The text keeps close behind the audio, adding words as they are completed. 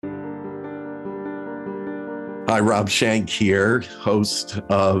Hi, Rob Schenk here, host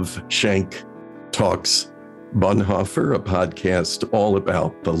of Schenk Talks Bonhoeffer, a podcast all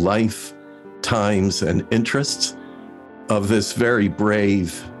about the life, times, and interests of this very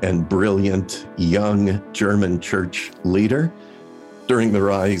brave and brilliant young German church leader during the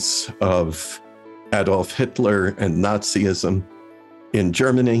rise of Adolf Hitler and Nazism in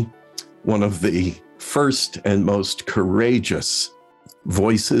Germany, one of the first and most courageous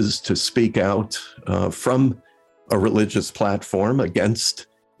voices to speak out from a religious platform against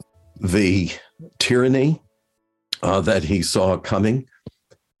the tyranny that he saw coming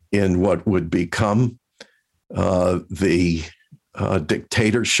in what would become the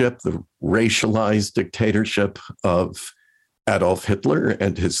dictatorship, the racialized dictatorship of Adolf Hitler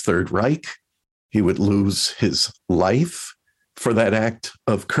and his Third Reich. He would lose his life for that act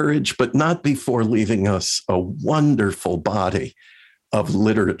of courage, but not before leaving us a wonderful body of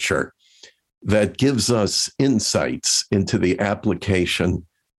literature that gives us insights into the application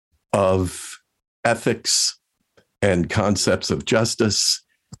of ethics and concepts of justice.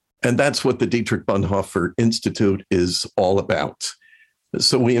 And that's what the Dietrich Bonhoeffer Institute is all about.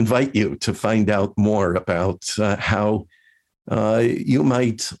 So we invite you to find out more about how you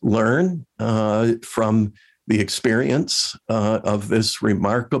might learn from the experience of this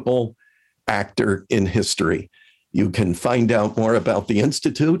remarkable actor in history. You can find out more about the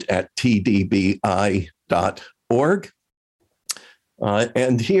Institute at tdbi.org.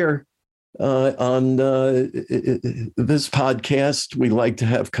 And here on this podcast, we like to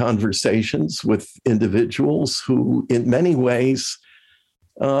have conversations with individuals who, in many ways,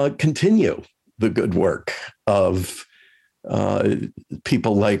 continue the good work of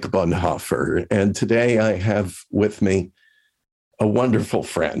people like Bonhoeffer. And today I have with me a wonderful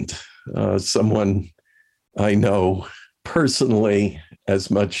friend, someone I know personally as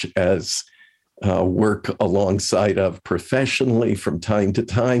much as work alongside of professionally from time to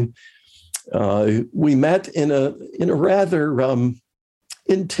time. We met in a rather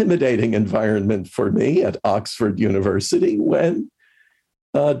intimidating environment for me at Oxford University when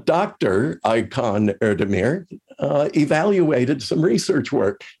Dr. Aykan Erdemir evaluated some research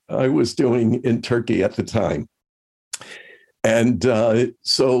work I was doing in Turkey at the time. And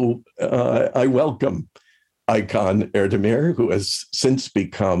so I welcome Aykan Erdemir, who has since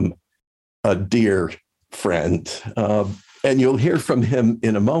become a dear friend. And you'll hear from him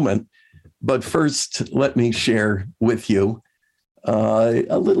in a moment. But first, let me share with you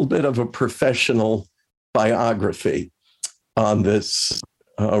a little bit of a professional biography on this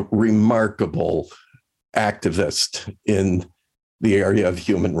remarkable activist in the area of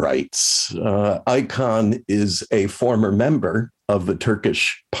human rights. Aykan is a former member of the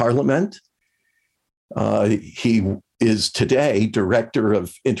Turkish parliament. He is today director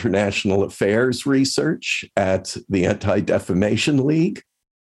of international affairs research at the Anti-Defamation League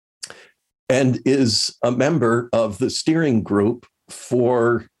and is a member of the steering group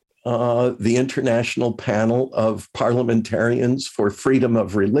for the International Panel of Parliamentarians for Freedom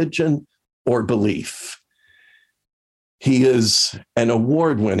of Religion or Belief. He is an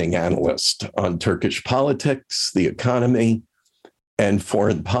award-winning analyst on Turkish politics, the economy, and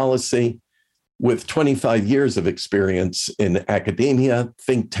foreign policy, with 25 years of experience in academia,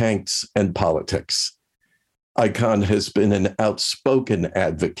 think tanks, and politics. Aykan has been an outspoken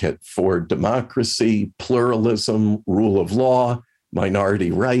advocate for democracy, pluralism, rule of law,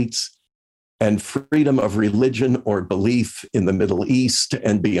 minority rights, and freedom of religion or belief in the Middle East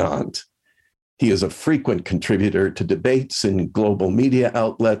and beyond. He is a frequent contributor to debates in global media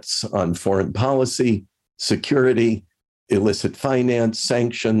outlets on foreign policy, security, illicit finance,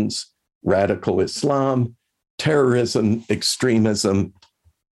 sanctions, radical Islam, terrorism, extremism,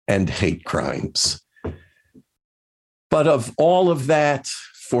 and hate crimes. But of all of that,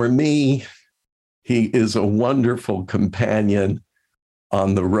 for me, he is a wonderful companion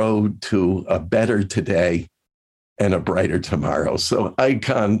on the road to a better today and a brighter tomorrow. So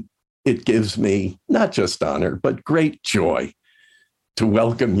Aykan, it gives me not just honor, but great joy to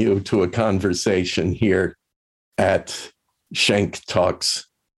welcome you to a conversation here at Schenk Talks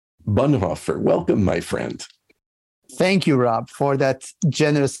Bonhoeffer. Welcome, my friend. Thank you, Rob, for that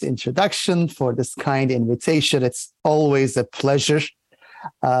generous introduction, for this kind invitation. It's always a pleasure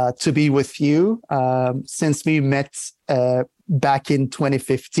to be with you. Since we met back in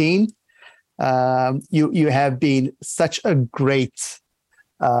 2015, you have been such a great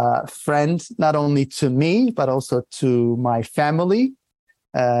friend, not only to me, but also to my family.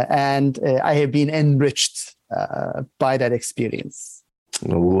 And I have been enriched by that experience.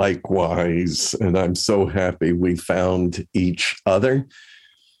 Likewise, and I'm so happy we found each other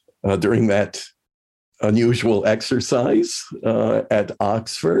during that unusual exercise at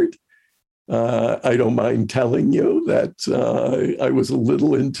Oxford. I don't mind telling you that I was a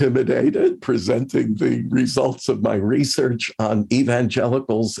little intimidated presenting the results of my research on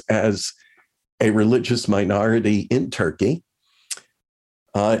evangelicals as a religious minority in Turkey.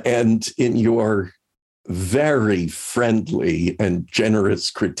 And in your very friendly and generous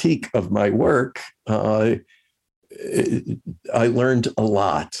critique of my work, I learned a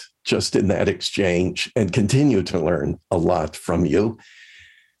lot just in that exchange and continue to learn a lot from you.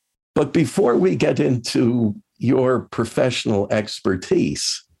 But before we get into your professional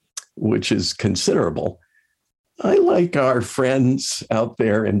expertise, which is considerable, I like our friends out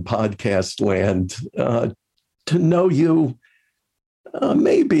there in podcast land to know you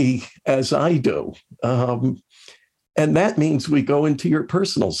maybe as I do. And that means we go into your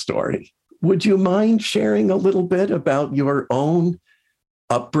personal story. Would you mind sharing a little bit about your own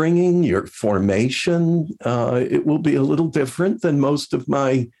upbringing, your formation? It will be a little different than most of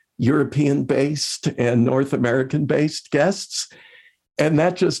my European-based and North American-based guests, and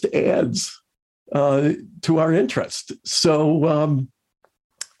that just adds to our interest. So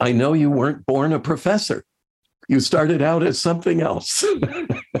I know you weren't born a professor. You started out as something else.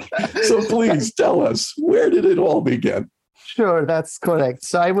 So please tell us, where did it all begin? Sure, that's correct.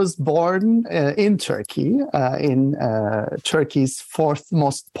 So I was born in Turkey, in Turkey's fourth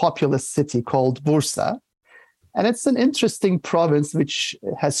most populous city called Bursa. And it's an interesting province which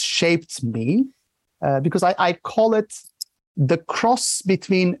has shaped me because I call it the cross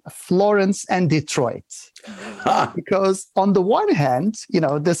between Florence and Detroit. Because on the one hand,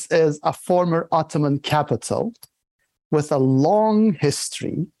 this is a former Ottoman capital with a long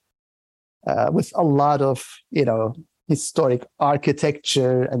history, with a lot of, historic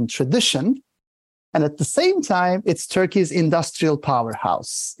architecture and tradition. And at the same time, it's Turkey's industrial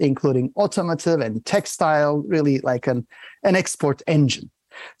powerhouse, including automotive and textile, really like an export engine.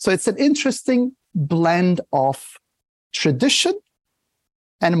 So it's an interesting blend of tradition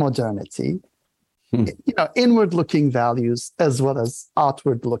and modernity, inward-looking values as well as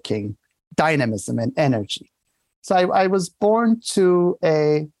outward-looking dynamism and energy. So I was born to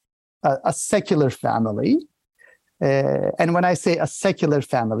a secular family. And when I say a secular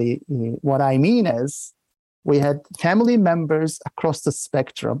family, what I mean is we had family members across the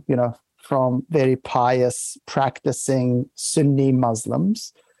spectrum, from very pious, practicing Sunni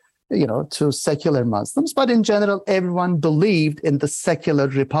Muslims, to secular Muslims. But in general, everyone believed in the secular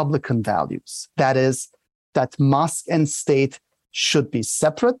Republican values. That is, that mosque and state should be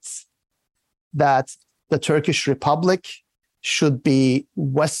separate, that the Turkish Republic should be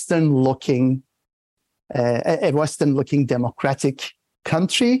Western-looking, a Western-looking democratic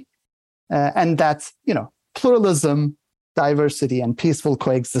country, and that, pluralism, diversity, and peaceful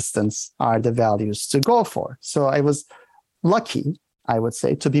coexistence are the values to go for. So I was lucky, I would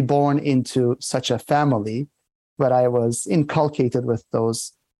say, to be born into such a family where I was inculcated with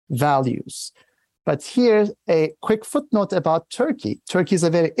those values. But here, a quick footnote about Turkey. Turkey is a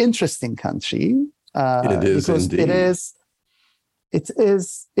very interesting country. It is because indeed.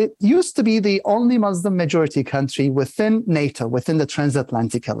 It used to be the only Muslim majority country within NATO, within the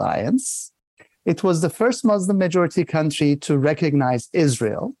Transatlantic Alliance. It was the first Muslim majority country to recognize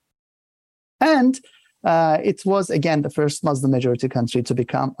Israel. And it was, again, the first Muslim majority country to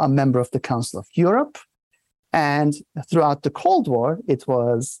become a member of the Council of Europe. And throughout the Cold War, it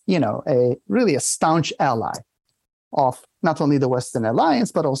was, really a staunch ally of not only the Western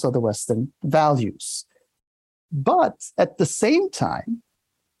Alliance, but also the Western values. But at the same time,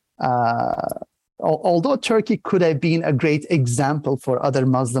 although Turkey could have been a great example for other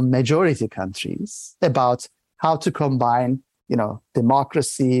Muslim majority countries about how to combine,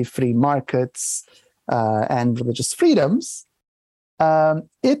 democracy, free markets, and religious freedoms,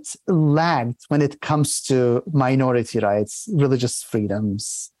 it lagged when it comes to minority rights, religious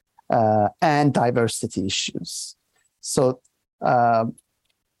freedoms, and diversity issues. So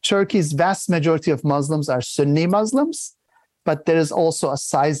Turkey's vast majority of Muslims are Sunni Muslims, but there is also a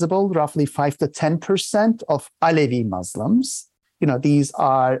sizable, roughly 5 to 10% of Alevi Muslims. These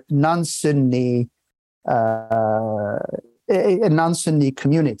are non-Sunni, a non-Sunni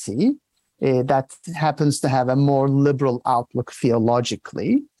community that happens to have a more liberal outlook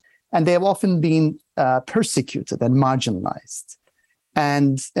theologically, and they have often been persecuted and marginalized.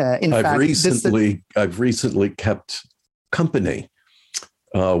 And in I've fact, recently kept company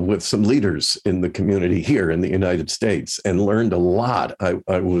with some leaders in the community here in the United States and learned a lot.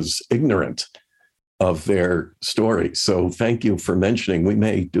 I was ignorant of their story. So thank you for mentioning. We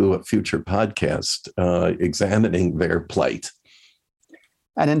may do a future podcast examining their plight.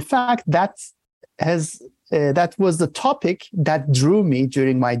 And in fact, that that was the topic that drew me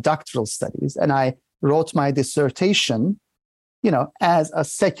during my doctoral studies. And I wrote my dissertation, as a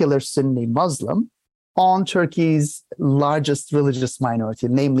secular Sunni Muslim on Turkey's largest religious minority,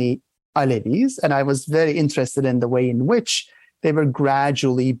 namely Alevis. And I was very interested in the way in which they were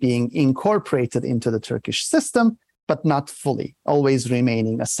gradually being incorporated into the Turkish system, but not fully, always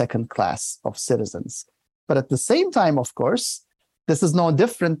remaining a second class of citizens. But at the same time, of course, this is no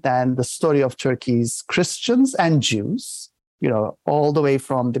different than the story of Turkey's Christians and Jews, all the way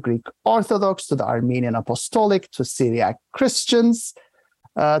from the Greek Orthodox to the Armenian Apostolic to Syriac Christians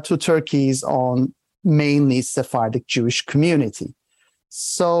to Turkey's own mainly Sephardic Jewish community.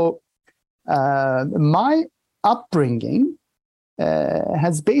 So my upbringing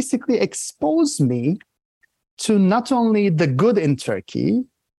has basically exposed me to not only the good in Turkey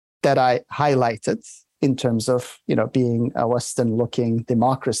that I highlighted in terms of, being a Western-looking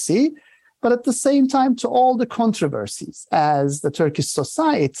democracy, but at the same time to all the controversies as the Turkish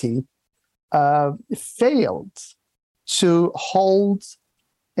society failed to hold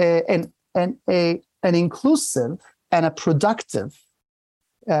an inclusive and a productive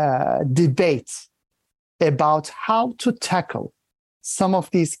debate about how to tackle some of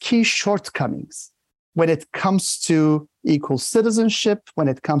these key shortcomings when it comes to equal citizenship, when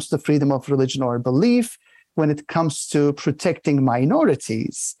it comes to freedom of religion or belief, when it comes to protecting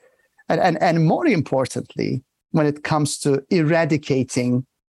minorities, and more importantly, when it comes to eradicating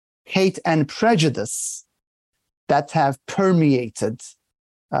hate and prejudice that have permeated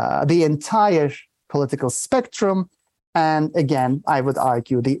the entire political spectrum, and again, I would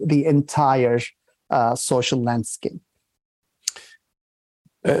argue the entire social landscape.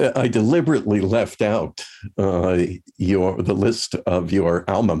 I deliberately left out the list of your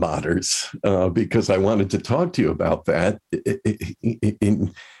alma maters because I wanted to talk to you about that.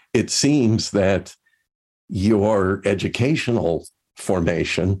 It seems that your educational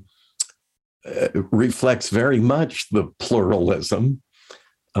formation reflects very much the pluralism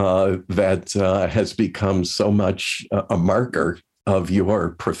that has become so much a marker of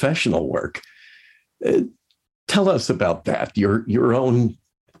your professional work. Tell us about that, your own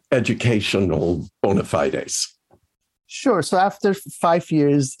educational bona fides. Sure. So after 5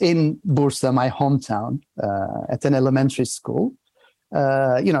 years in Bursa, my hometown, at an elementary school,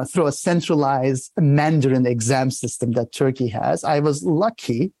 through a centralized Mandarin exam system that Turkey has, I was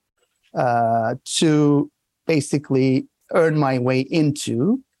lucky to basically earn my way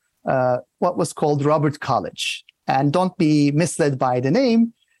into what was called Robert College. And don't be misled by the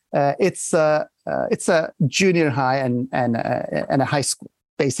name. It's a junior high and a high school.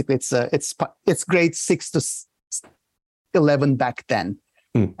 Basically, it's grade 6 to 11 back then.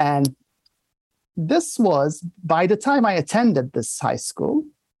 And this was, by the time I attended this high school,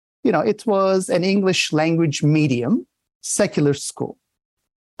 it was an English language medium, secular school.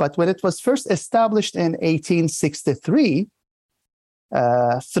 But when it was first established in 1863,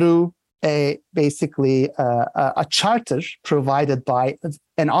 through a charter provided by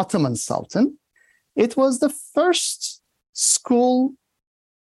an Ottoman Sultan, it was the first school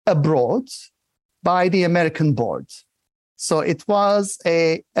abroad by the American board. So it was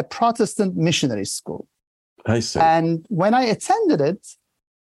a Protestant missionary school. I see. And when I attended it,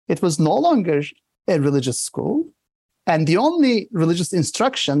 it was no longer a religious school. And the only religious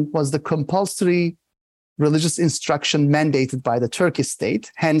instruction was the compulsory religious instruction mandated by the Turkish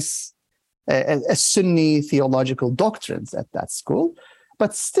state, hence a Sunni theological doctrines at that school.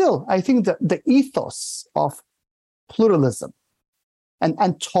 But still, I think that the ethos of pluralism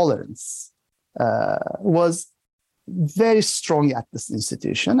and tolerance was very strong at this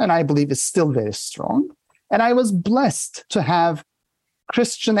institution, and I believe it's still very strong. And I was blessed to have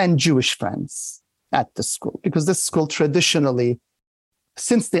Christian and Jewish friends at the school, because this school traditionally,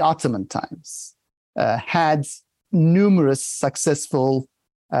 since the Ottoman times, had numerous successful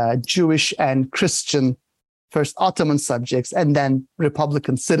Jewish and Christian, first Ottoman subjects and then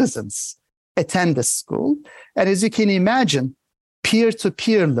Republican citizens attend this school. And as you can imagine,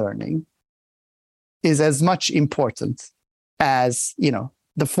 peer-to-peer learning is as much important as,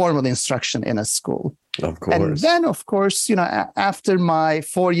 the formal instruction in a school. Of course. And then, of course, after my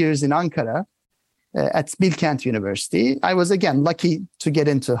 4 years in Ankara at Bilkent University, I was again lucky to get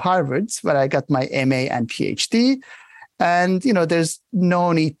into Harvard, where I got my MA and PhD. And, there's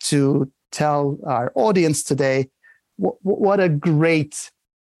no need to tell our audience today what a great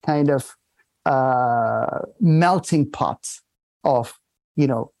kind of melting pot of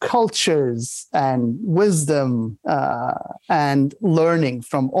cultures and wisdom and learning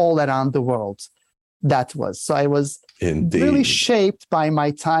from all around the world that was. So I was Indeed. really shaped by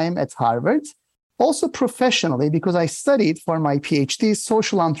my time at Harvard. also professionally, because I studied for my PhD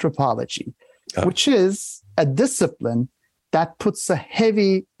social anthropology, which is a discipline that puts a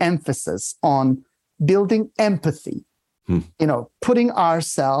heavy emphasis on building empathy, putting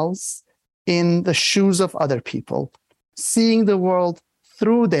ourselves in the shoes of other people, seeing the world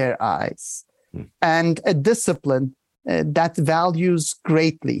through their eyes, and a discipline that values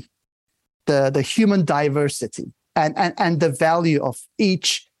greatly the human diversity and the value of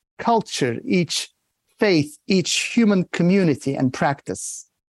each culture, each faith, each human community and practice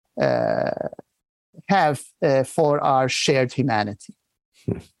have for our shared humanity.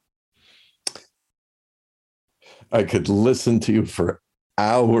 I could listen to you for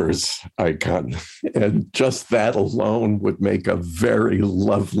hours, Aykan, and just that alone would make a very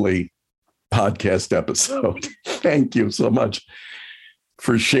lovely podcast episode. Thank you so much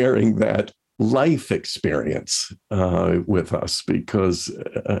for sharing that life experience with us, because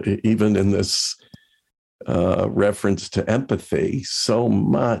even in this reference to empathy, so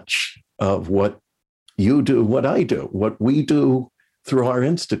much of what you do, what I do, what we do through our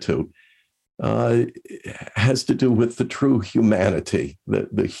institute has to do with the true humanity,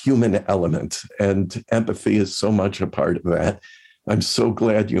 the human element, and empathy is so much a part of that. I'm so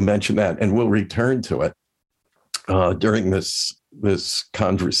glad you mentioned that, and we'll return to it during this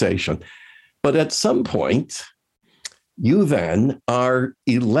conversation. But at some point, you then are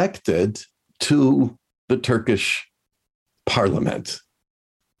elected to the Turkish parliament.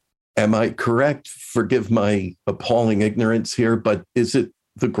 Am I correct? Forgive my appalling ignorance here, but is it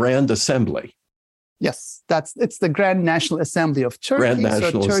the Grand Assembly? Yes, it's the Grand National Assembly of Turkey. Grand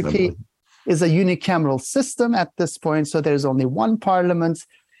National Turkey Assembly is a unicameral system at this point, so there's only one parliament.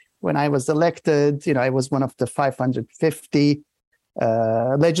 When I was elected, I was one of the 550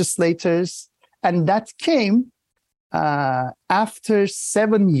 legislators, and that came after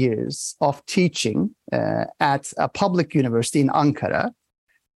 7 years of teaching at a public university in Ankara.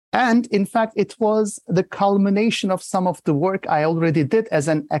 And in fact, it was the culmination of some of the work I already did as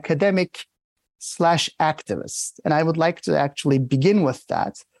an academic/activist. And I would like to actually begin with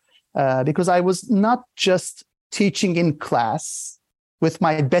that because I was not just teaching in class with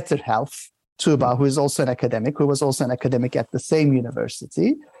my better half, Tuba, who is also an academic, who was also an academic at the same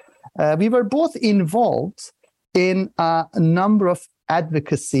university. We were both involved in a number of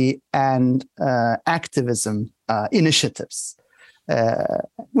advocacy and activism initiatives,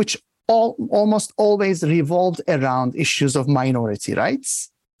 which almost always revolved around issues of minority rights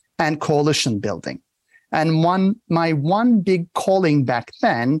and coalition building. And my one big calling back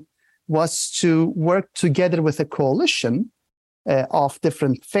then was to work together with a coalition of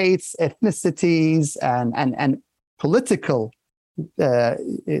different faiths, ethnicities, and political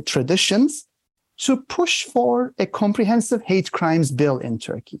traditions to push for a comprehensive hate crimes bill in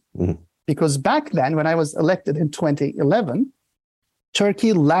Turkey. Mm-hmm. Because back then, when I was elected in 2011,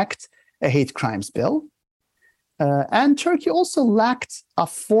 Turkey lacked a hate crimes bill. And Turkey also lacked a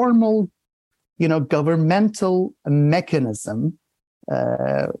formal, governmental mechanism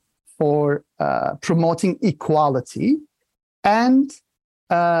for promoting equality and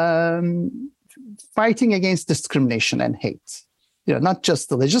fighting against discrimination and hate. Not just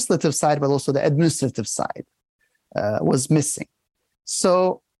the legislative side, but also the administrative side was missing.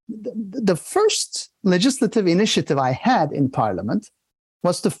 So the first legislative initiative I had in Parliament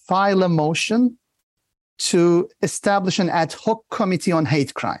was to file a motion to establish an ad hoc committee on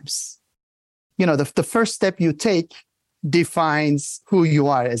hate crimes. The first step you take defines who you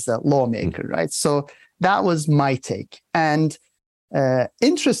are as a lawmaker, right? So that was my take. And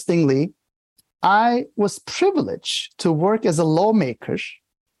interestingly, I was privileged to work as a lawmaker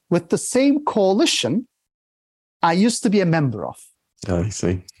with the same coalition I used to be a member of. I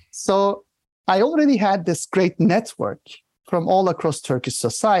see. So I already had this great network from all across Turkish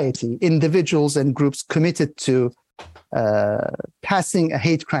society, individuals and groups committed to passing a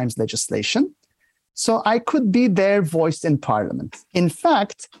hate crimes legislation. So I could be their voice in parliament. In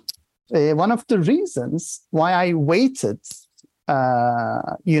fact, one of the reasons why I waited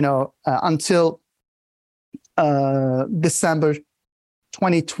until December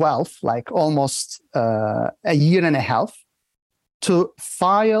 2012, like almost a year and a half, to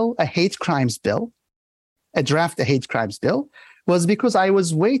file a hate crimes bill, draft a hate crimes bill, was because I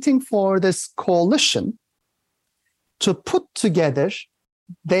was waiting for this coalition to put together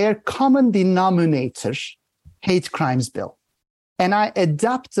their common denominator hate crimes bill. And I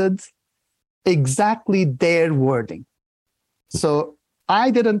adapted exactly their wording. So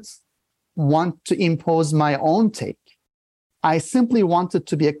I didn't want to impose my own take. I simply wanted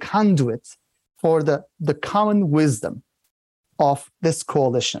to be a conduit for the common wisdom of this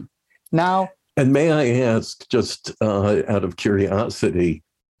coalition. Now, And may I ask, just out of curiosity,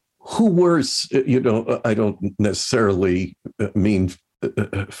 who were, I don't necessarily mean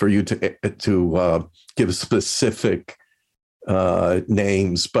for you to give specific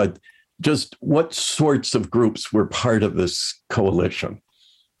names, but just what sorts of groups were part of this coalition?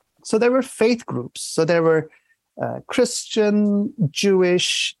 So there were faith groups. So there were Christian,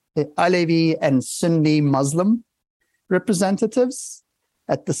 Jewish, Alevi, and Sunni Muslim representatives.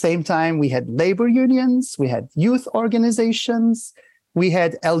 At the same time, we had labor unions, we had youth organizations, we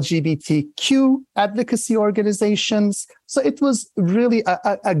had LGBTQ advocacy organizations. So it was really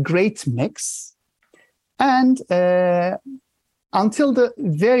a great mix. And until the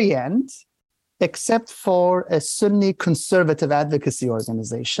very end, except for a Sunni conservative advocacy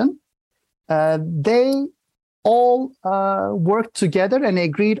organization, they all worked together and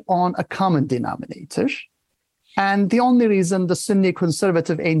agreed on a common denominator. And the only reason the Sunni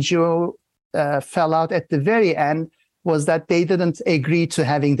conservative NGO fell out at the very end was that they didn't agree to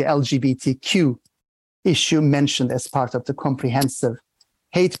having the LGBTQ issue mentioned as part of the comprehensive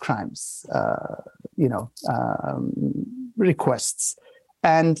hate crimes, requests.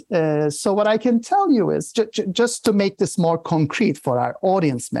 And so what I can tell you is, just to make this more concrete for our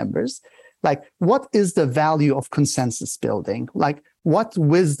audience members, like, what is the value of consensus building? Like, what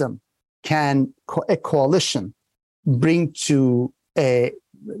wisdom can a coalition bring to a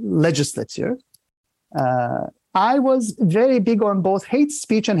legislature? I was very big on both hate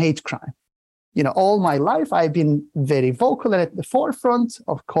speech and hate crime. All my life, I've been very vocal and at the forefront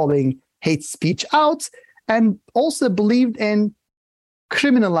of calling hate speech out, and also believed in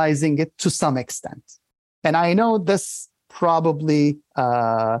criminalizing it to some extent. And I know this probably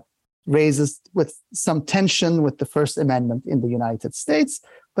raises with some tension with the First Amendment in the United States,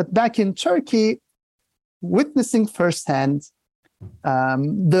 but back in Turkey, witnessing firsthand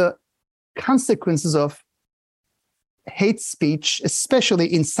the consequences of hate speech,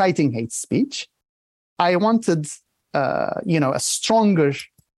 especially inciting hate speech, I wanted, a stronger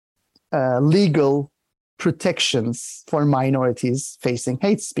legal protections for minorities facing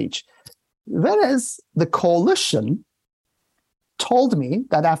hate speech. Whereas the coalition told me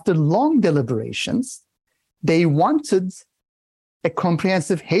that after long deliberations, they wanted a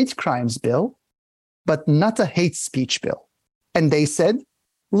comprehensive hate crimes bill, but not a hate speech bill. And they said,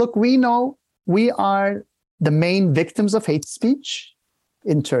 look, we know we are the main victims of hate speech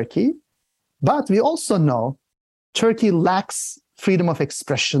in Turkey, but we also know Turkey lacks freedom of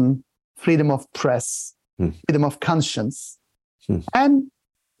expression, freedom of press, freedom of conscience. And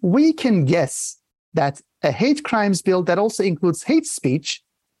we can guess that a hate crimes bill that also includes hate speech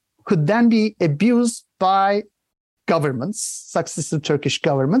could then be abused by governments, successive Turkish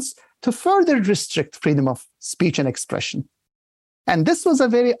governments, to further restrict freedom of speech and expression. And this was a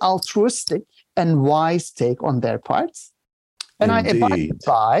very altruistic and wise take on their part. And Indeed. I abided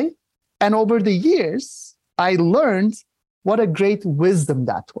by, and over the years, I learned what a great wisdom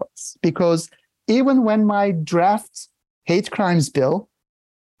that was. Because even when my draft hate crimes bill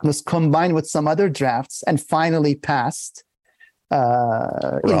was combined with some other drafts and finally passed in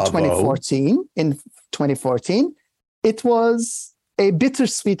 2014, it was a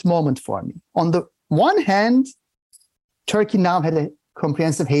bittersweet moment for me. On the one hand, Turkey now had a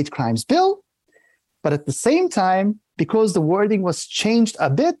comprehensive hate crimes bill, but at the same time, because the wording was changed a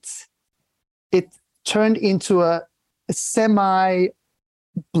bit, it turned into a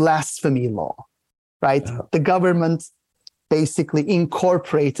semi-blasphemy law, right? Oh. The government basically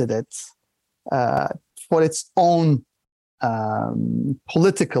incorporated it for its own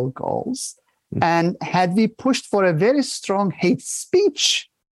political goals. And had we pushed for a very strong hate speech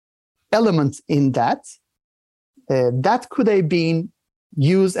element in that, that could have been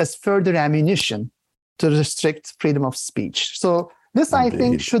used as further ammunition to restrict freedom of speech. So this, Indeed. I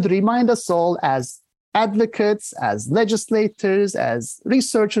think, should remind us all as advocates, as legislators, as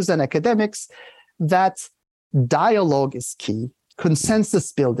researchers and academics, that dialogue is key,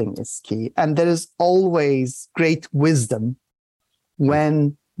 consensus building is key, and there is always great wisdom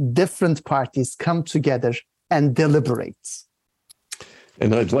when different parties come together and deliberate.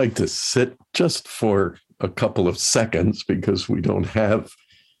 And I'd like to sit just for a couple of seconds, because we don't have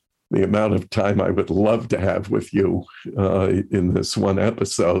the amount of time I would love to have with you in this one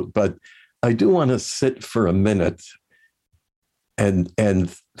episode. But I do want to sit for a minute and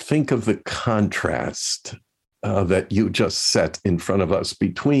think of the contrast that you just set in front of us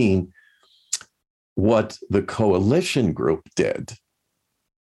between what the coalition group did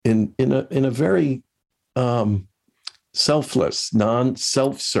in a very selfless,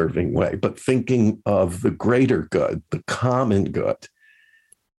 non-self-serving way, but thinking of the greater good, the common good,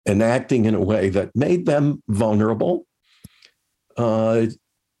 and acting in a way that made them vulnerable.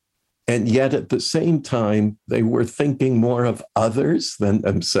 And yet at the same time, they were thinking more of others than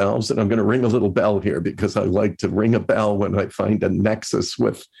themselves. And I'm going to ring a little bell here because I like to ring a bell when I find a nexus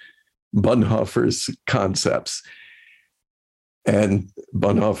with Bonhoeffer's concepts. And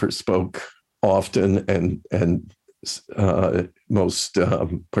Bonhoeffer spoke often and most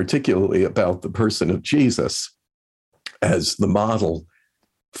particularly about the person of Jesus as the model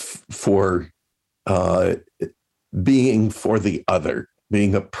for being for the other,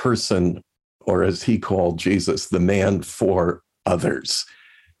 being a person, or as he called Jesus, the man for others,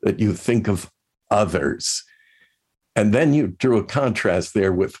 that you think of others. And then you drew a contrast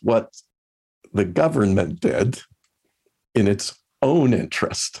there with what the government did in its own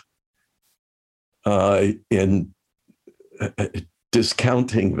interest in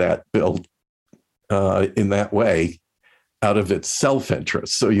discounting that bill in that way out of its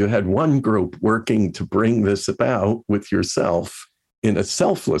self-interest. So you had one group working to bring this about with yourself in a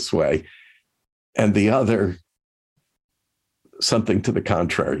selfless way, and the other something to the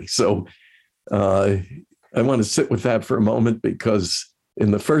contrary. So I want to sit with that for a moment, because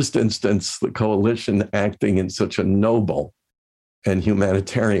in the first instance, the coalition acting in such a noble and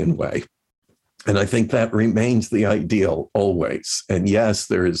humanitarian way. And I think that remains the ideal always. And yes,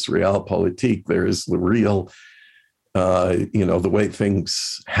 there is realpolitik, there is the real, the way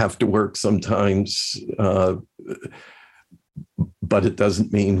things have to work sometimes, but it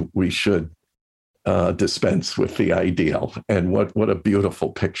doesn't mean we should dispense with the ideal. And what a beautiful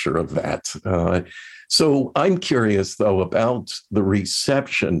picture of that. So I'm curious, though, about the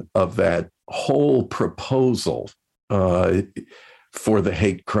reception of that whole proposal for the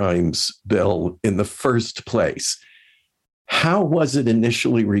hate crimes bill in the first place. How was it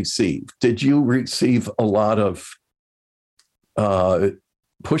initially received? Did you receive a lot of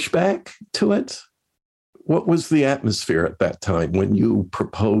pushback to it? What was the atmosphere at that time when you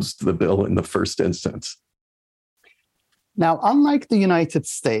proposed the bill in the first instance? Now, unlike the United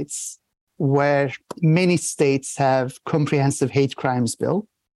States, where many states have comprehensive hate crimes bill,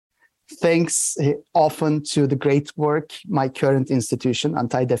 thanks often to the great work my current institution,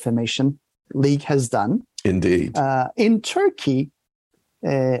 Anti-Defamation League, has done. Indeed. In Turkey,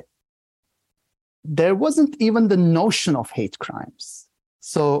 there wasn't even the notion of hate crimes.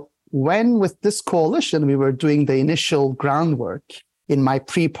 So when with this coalition, we were doing the initial groundwork in my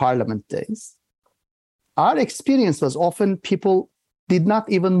pre-parliament days, our experience was often people did not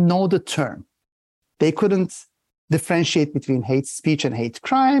even know the term. They couldn't differentiate between hate speech and hate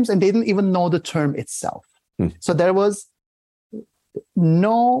crimes, and they didn't even know the term itself. So there was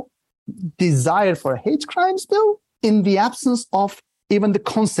no desire for a hate crimes bill in the absence of even the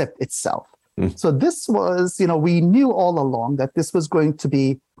concept itself. So this was, we knew all along that this was going to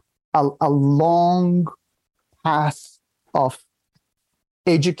be a long path of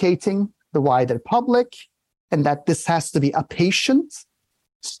educating the wider public, and that this has to be a patient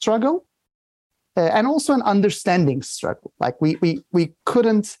struggle and also an understanding struggle. Like we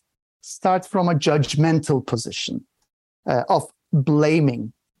couldn't start from a judgmental position of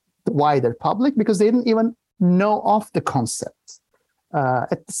blaming the wider public because they didn't even know of the concept.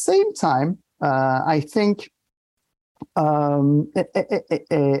 At the same time, I think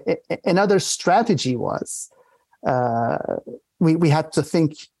another strategy was we had to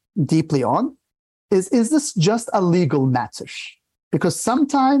think deeply on, is this just a legal matter? Because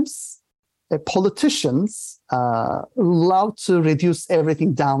sometimes politicians love to reduce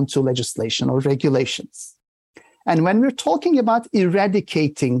everything down to legislation or regulations. And when we're talking about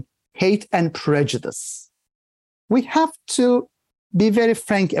eradicating hate and prejudice, we have to be very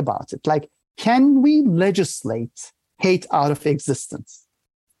frank about it. Like, can we legislate hate out of existence?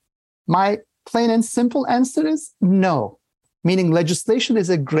 My plain and simple answer is no, meaning legislation is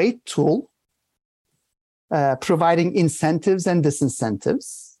a great tool providing incentives and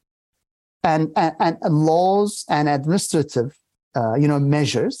disincentives, and laws and administrative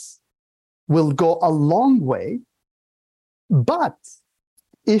measures will go a long way. But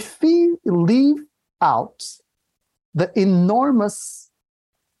if we leave out the enormous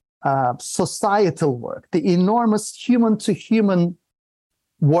societal work, the enormous human-to-human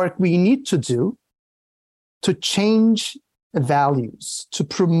work we need to do to change values, to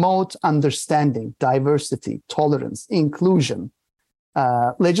promote understanding, diversity, tolerance, inclusion,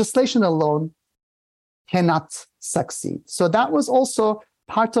 legislation alone cannot succeed. So that was also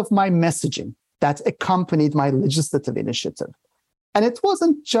part of my messaging that accompanied my legislative initiative. And it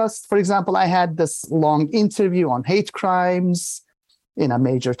wasn't just, for example, I had this long interview on hate crimes in a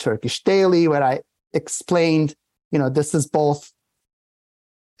major Turkish daily where I explained, this is both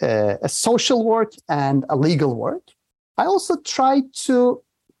a social work and a legal work, I also try to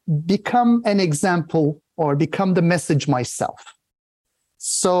become an example or become the message myself.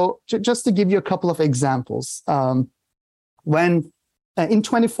 So just to give you a couple of examples, when in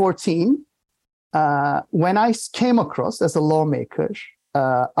 2014, when I came across as a lawmaker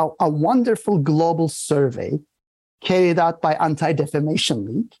a wonderful global survey carried out by Anti-Defamation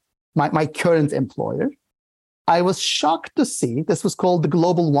League, my current employer, I was shocked to see, this was called the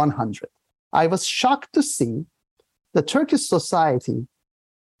Global 100. I was shocked to see the Turkish society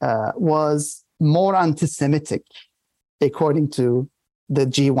was more anti-Semitic, according to the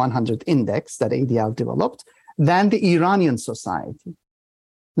G100 index that ADL developed, than the Iranian society.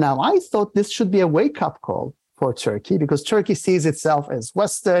 Now, I thought this should be a wake-up call for Turkey, because Turkey sees itself as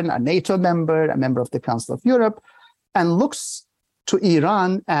Western, a NATO member, a member of the Council of Europe, and looks to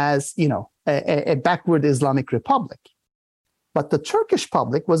Iran as, a backward Islamic republic. But the Turkish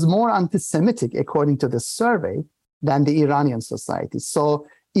public was more anti-Semitic, according to this survey, than the Iranian society. So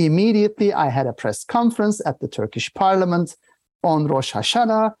immediately I had a press conference at the Turkish parliament on Rosh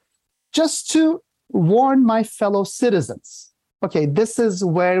Hashanah, just to warn my fellow citizens. Okay, this is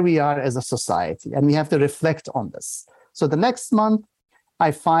where we are as a society, and we have to reflect on this. So the next month,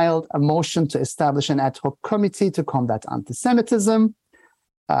 I filed a motion to establish an ad hoc committee to combat anti-Semitism.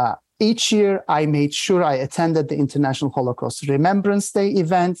 Each year, I made sure I attended the International Holocaust Remembrance Day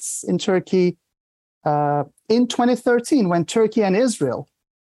events in Turkey. In 2013, when Turkey and Israel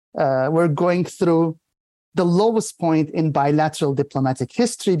were going through the lowest point in bilateral diplomatic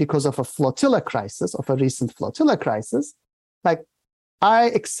history because of a flotilla crisis, of a recent flotilla crisis,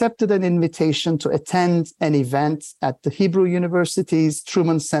 I accepted an invitation to attend an event at the Hebrew University's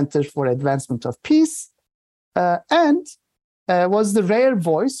Truman Center for Advancement of Peace, and was the rare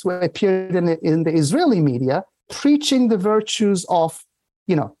voice who appeared in the Israeli media preaching the virtues of,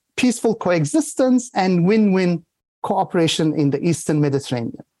 peaceful coexistence and win-win cooperation in the Eastern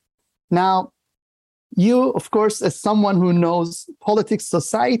Mediterranean. Now, you, of course, as someone who knows politics,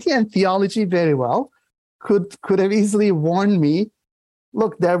 society, and theology very well, could have easily warned me,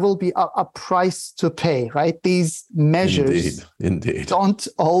 look, there will be a price to pay, right? These measures Indeed. don't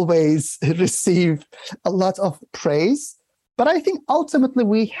always receive a lot of praise. But I think ultimately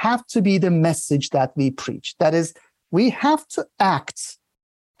we have to be the message that we preach. That is, we have to act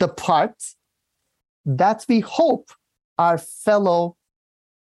the part that we hope our fellow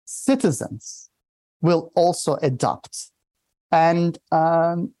citizens will also adopt. And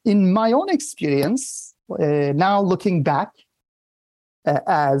in my own experience, now looking back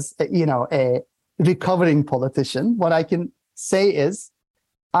as a recovering politician, what I can say is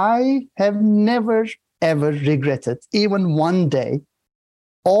I have never ever regretted, even one day,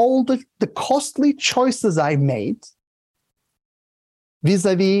 all the costly choices I made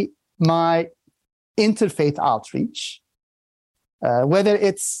vis-a-vis my interfaith outreach, whether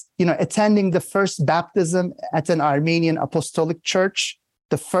it's attending the first baptism at an Armenian Apostolic Church,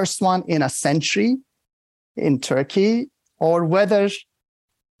 the first one in a century in Turkey, or whether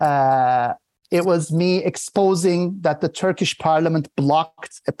it was me exposing that the Turkish parliament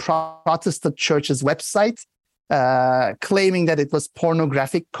blocked a Protestant church's website, claiming that it was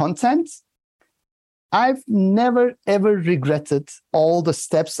pornographic content. I've never, ever regretted all the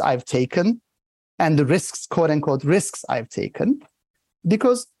steps I've taken and the risks, quote unquote, risks I've taken,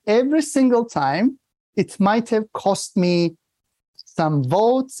 because every single time it might have cost me some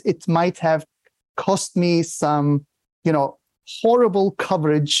votes, it might have cost me some, horrible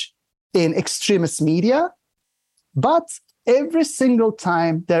coverage in extremist media, but every single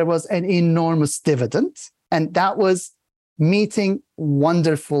time there was an enormous dividend, and that was meeting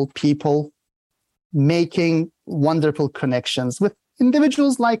wonderful people, making wonderful connections with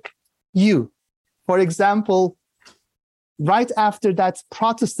individuals like you. For example, right after that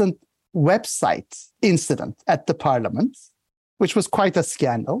Protestant website incident at the parliament, which was quite a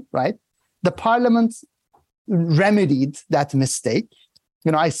scandal, right? The parliament remedied that mistake.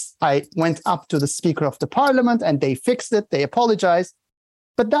 I went up to the Speaker of the Parliament and they fixed it, they apologized,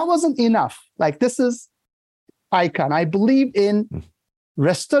 but that wasn't enough. This is ICAN. I believe in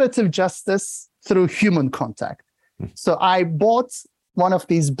restorative justice through human contact. So I bought one of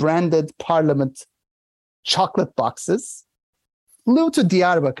these branded Parliament chocolate boxes, flew to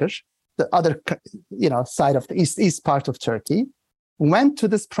Diyarbakir, the other side of the east part of Turkey, went to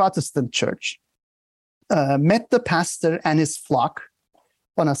this Protestant church, met the pastor and his flock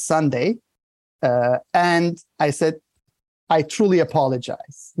on a Sunday, and I said, I truly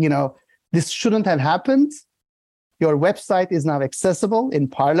apologize. This shouldn't have happened. Your website is now accessible in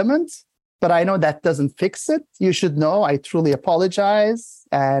Parliament. but I know that doesn't fix it. You should know I truly apologize.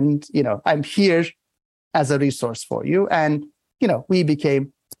 And, I'm here as a resource for you. And, we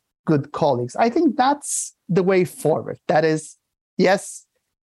became good colleagues. I think that's the way forward. That is, yes,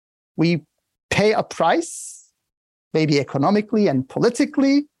 we pay a price, maybe economically and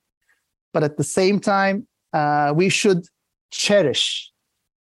politically, but at the same time, we should cherish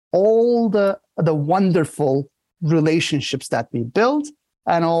all the wonderful relationships that we build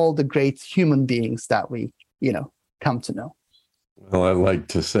and all the great human beings that we, come to know. Well, I like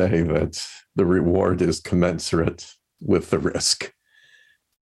to say that the reward is commensurate with the risk.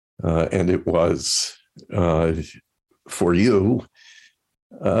 And it was for you.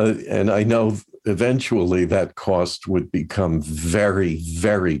 And I know eventually that cost would become very,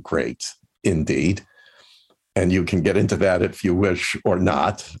 very great indeed. And you can get into that if you wish or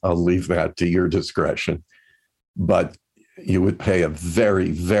not. I'll leave that to your discretion. But you would pay a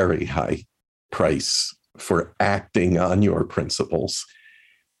very, very high price for acting on your principles.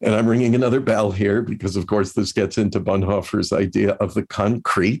 And I'm ringing another bell here because, of course, this gets into Bonhoeffer's idea of the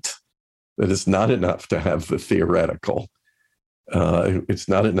concrete, that it's not enough to have the theoretical. It's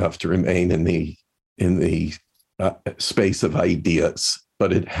not enough to remain in the space of ideas,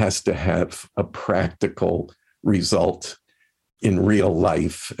 but it has to have a practical result in real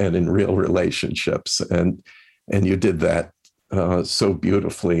life and in real relationships. And you did that so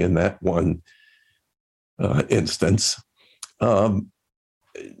beautifully in that one instance. I'd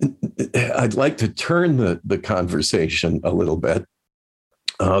like to turn the conversation a little bit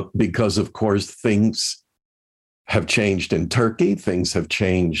because, of course, things have changed in Turkey. Things have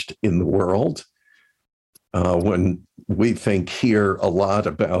changed in the world. When we think here a lot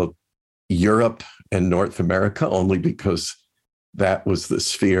about Europe and North America, only because that was the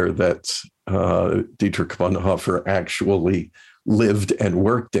sphere that Dietrich Bonhoeffer actually lived and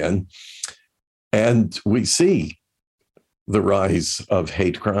worked in. And we see the rise of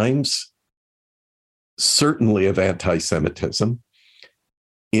hate crimes, certainly of anti-Semitism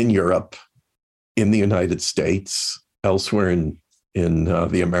in Europe, in the United States, elsewhere in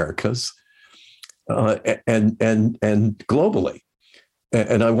the Americas, and globally.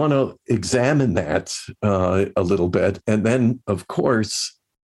 And I want to examine that a little bit. And then, of course,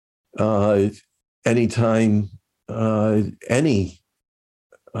 anytime any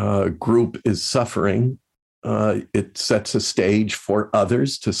group is suffering, it sets a stage for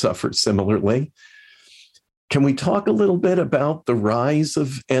others to suffer similarly. Can we talk a little bit about the rise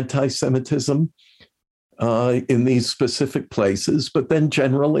of anti-Semitism in these specific places, but then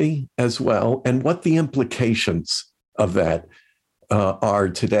generally as well, and what the implications of that are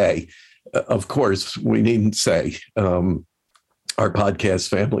today? Of course, we needn't say, our podcast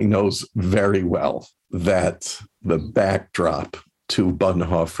family knows very well that the backdrop to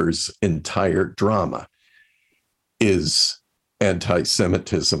Bonhoeffer's entire drama is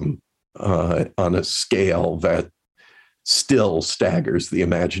anti-Semitism on a scale that still staggers the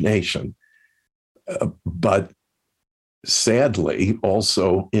imagination, but sadly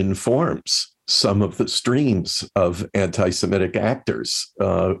also informs some of the streams of anti-Semitic actors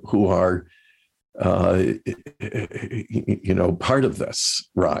who are, part of this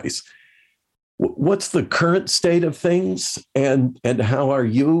rise. What's the current state of things, and how are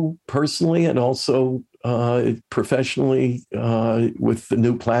you personally and also professionally with the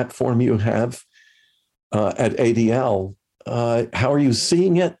new platform you have at ADL? How are you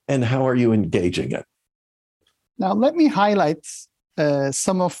seeing it, and how are you engaging it? Now, let me highlight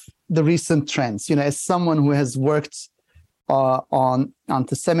some of the recent trends. As someone who has worked on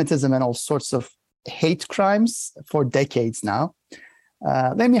anti-Semitism and all sorts of hate crimes for decades now,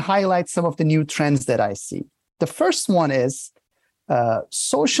 let me highlight some of the new trends that I see. The first one is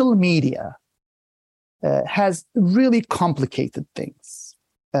social media has really complicated things.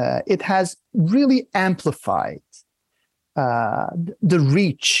 It has really amplified the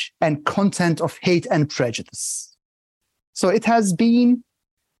reach and content of hate and prejudice. So it has been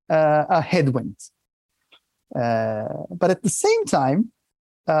a headwind. But at the same time,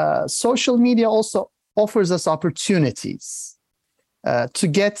 social media also offers us opportunities to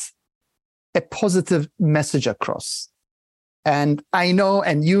get a positive message across. And I know,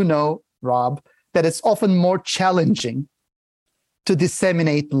 and Rob, that it's often more challenging to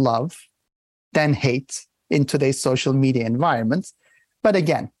disseminate love than hate in today's social media environment. But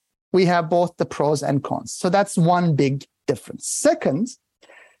again, we have both the pros and cons. So that's one big difference. Second,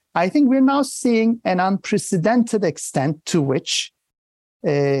 I think we're now seeing an unprecedented extent to which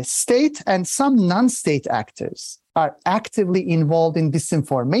state and some non-state actors are actively involved in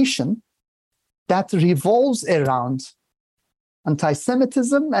disinformation that revolves around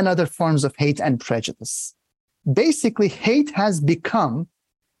anti-Semitism, and other forms of hate and prejudice. Basically, hate has become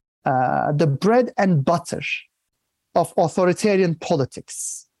the bread and butter of authoritarian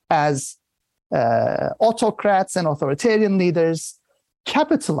politics, as autocrats and authoritarian leaders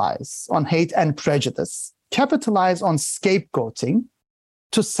capitalize on hate and prejudice, capitalize on scapegoating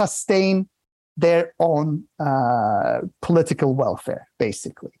to sustain their own political welfare,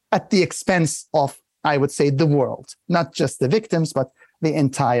 basically, at the expense of, I would say, the world, not just the victims, but the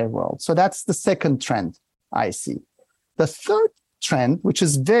entire world. So that's the second trend I see. The third trend, which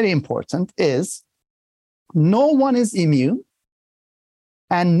is very important, is no one is immune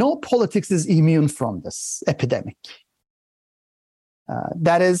and no politics is immune from this epidemic.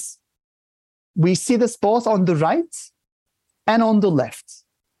 That is, we see this both on the right and on the left.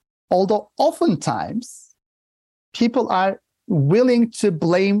 Although oftentimes people are willing to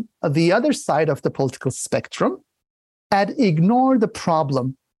blame the other side of the political spectrum and ignore the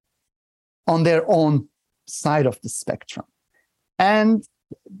problem on their own side of the spectrum. And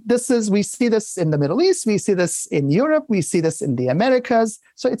we see this in the Middle East, we see this in Europe, we see this in the Americas.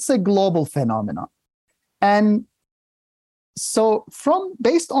 So it's a global phenomenon. And so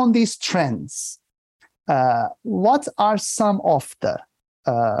based on these trends, what are some of the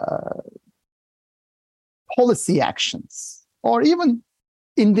policy actions or even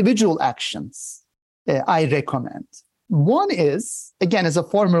individual actions I recommend? One is, again, as a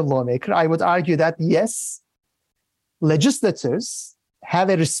former lawmaker, I would argue that yes, legislators have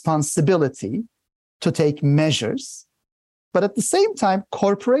a responsibility to take measures, but at the same time,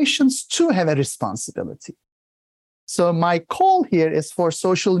 corporations too have a responsibility. So my call here is for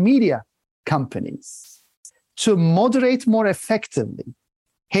social media companies to moderate more effectively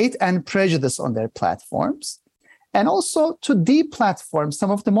hate and prejudice on their platforms, and also to deplatform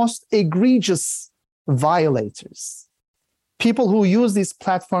some of the most egregious violators, people who use these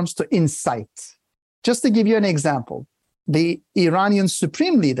platforms to incite. Just to give you an example, the Iranian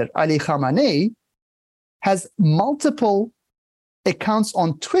Supreme Leader, Ali Khamenei, has multiple accounts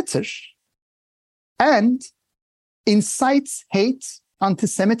on Twitter and incites hate,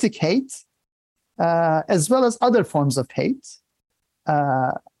 anti-Semitic hate, as well as other forms of hate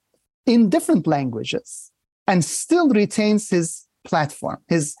in different languages, and still retains his platform,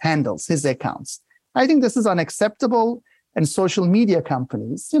 his handles, his accounts. I think this is unacceptable, and social media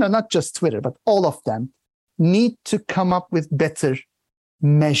companies, not just Twitter, but all of them, need to come up with better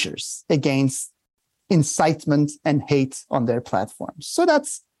measures against incitement and hate on their platforms. So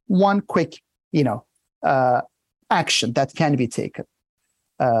that's one quick, action that can be taken.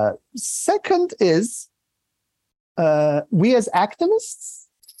 Second is, we as activists,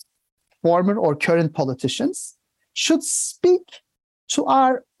 former or current politicians, should speak to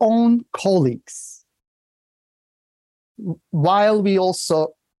our own colleagues while we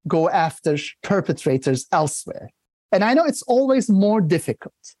also go after perpetrators elsewhere. And I know it's always more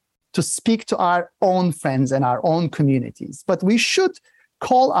difficult to speak to our own friends and our own communities, but we should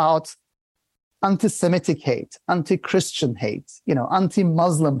call out anti-Semitic hate, anti-Christian hate,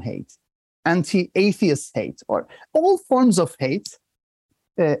 anti-Muslim hate, anti-atheist hate, or all forms of hate,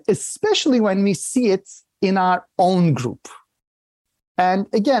 especially when we see it in our own group. And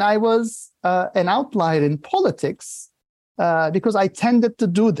again, I was an outlier in politics because I tended to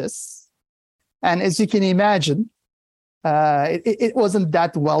do this. And as you can imagine, it wasn't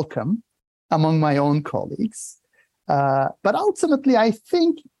that welcome among my own colleagues. But ultimately, I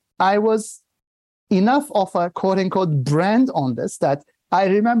think I was enough of a quote-unquote brand on this that I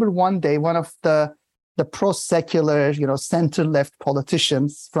remember one day one of the pro-secular, center-left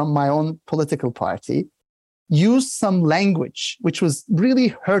politicians from my own political party used some language which was really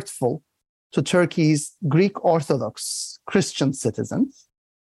hurtful to Turkey's Greek Orthodox Christian citizens.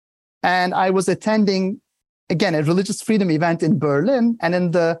 And I was attending, again, a religious freedom event in Berlin. And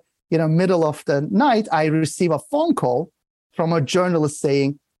in the middle of the night, I received a phone call from a journalist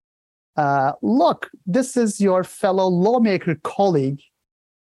saying, look, this is your fellow lawmaker colleague,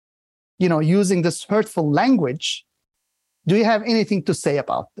 using this hurtful language. Do you have anything to say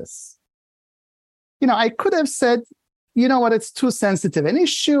about this? I could have said, it's too sensitive an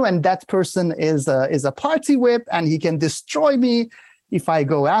issue, and that person is a party whip, and he can destroy me if I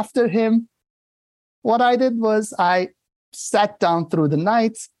go after him. What I did was I sat down through the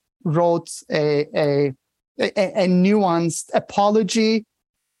night, wrote a nuanced apology,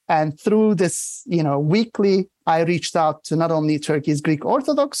 and through this, weekly, I reached out to not only Turkey's Greek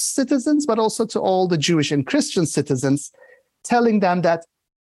Orthodox citizens, but also to all the Jewish and Christian citizens, telling them that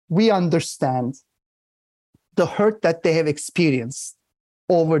we understand the hurt that they have experienced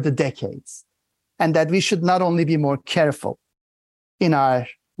over the decades, and that we should not only be more careful, in our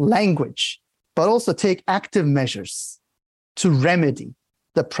language, but also take active measures to remedy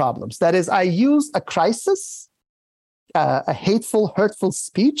the problems. That is, I use a crisis, a hateful, hurtful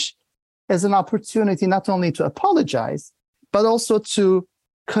speech as an opportunity not only to apologize, but also to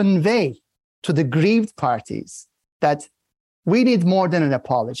convey to the grieved parties that we need more than an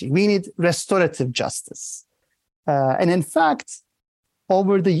apology. We need restorative justice. And in fact,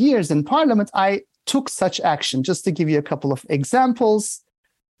 over the years in Parliament, I took such action. Just to give you a couple of examples.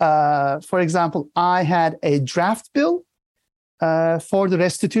 For example, I had a draft bill for the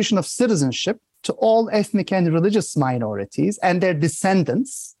restitution of citizenship to all ethnic and religious minorities and their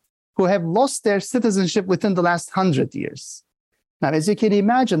descendants who have lost their citizenship within the last 100 years. Now, as you can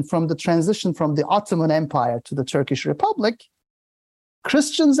imagine, from the transition from the Ottoman Empire to the Turkish Republic,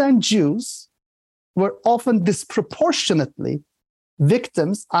 Christians and Jews were often disproportionately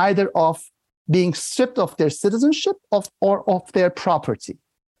victims either of being stripped of their citizenship or of their property.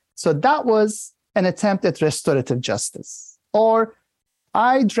 So that was an attempt at restorative justice. Or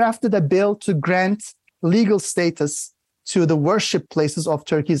I drafted a bill to grant legal status to the worship places of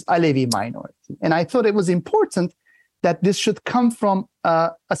Turkey's Alevi minority. And I thought it was important that this should come from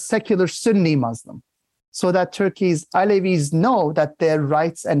a secular Sunni Muslim, so that Turkey's Alevis know that their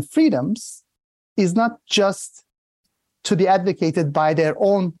rights and freedoms is not just to be advocated by their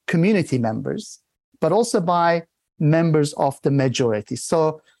own community members, but also by members of the majority.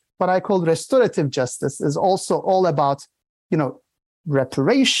 So what I call restorative justice is also all about,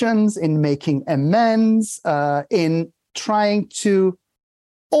 reparations, in making amends, in trying to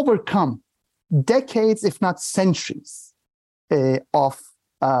overcome decades, if not centuries, of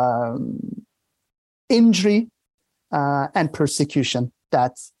injury and persecution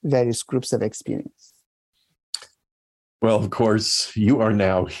that various groups have experienced. Well, of course, you are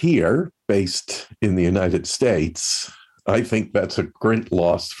now here, based in the United States. I think that's a great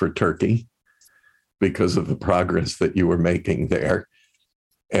loss for Turkey because of the progress that you were making there.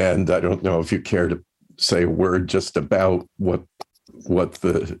 And I don't know if you care to say a word just about what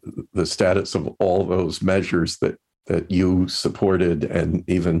the status of all those measures that you supported and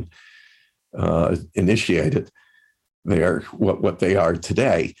even initiated there, what they are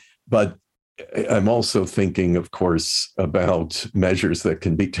today. But I'm also thinking, of course, about measures that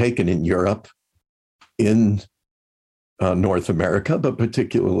can be taken in Europe, in North America, but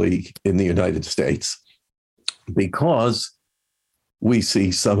particularly in the United States, because we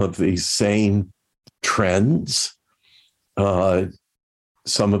see some of these same trends,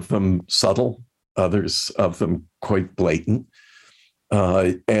 some of them subtle, others of them quite blatant,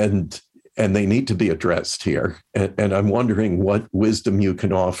 and they need to be addressed here. And I'm wondering what wisdom you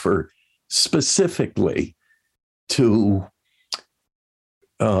can offer specifically to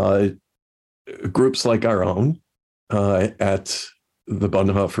groups like our own at the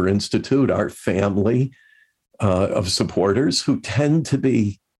Bonhoeffer Institute, our family of supporters who tend to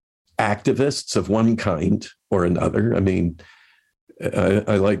be activists of one kind or another. I mean,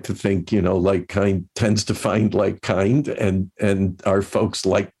 I like to think, like kind tends to find like kind, and our folks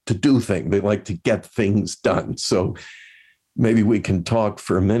like to do things. They like to get things done. So maybe we can talk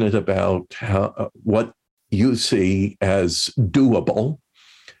for a minute about what you see as doable,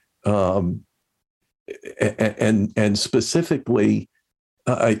 and specifically,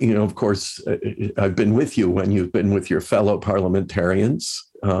 of course, I've been with you when you've been with your fellow parliamentarians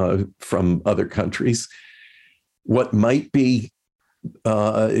from other countries. What might be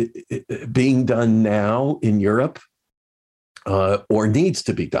being done now in Europe, or needs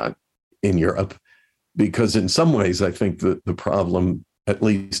to be done in Europe, because in some ways, I think that the problem, at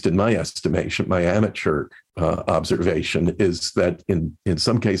least in my estimation, my amateur observation, is that in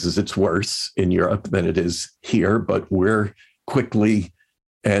some cases it's worse in Europe than it is here, but we're quickly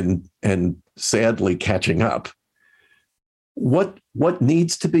and sadly catching up. What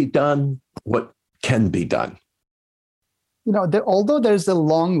needs to be done? What can be done? Although there's a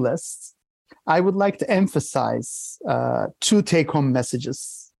long list, I would like to emphasize two take-home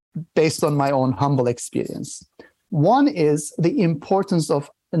messages based on my own humble experience. One is the importance of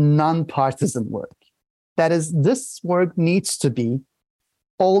non-partisan work. That is, this work needs to be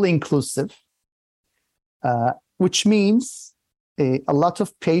all-inclusive, which means a lot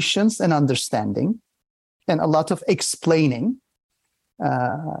of patience and understanding and a lot of explaining.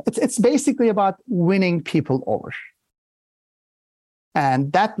 It's basically about winning people over.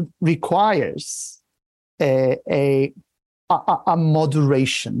 And that requires a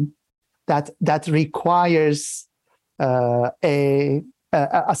moderation, that requires a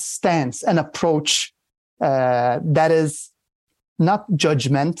stance, an approach that is not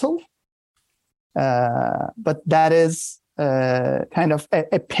judgmental, but that is kind of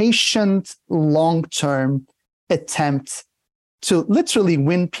a patient, long-term attempt to literally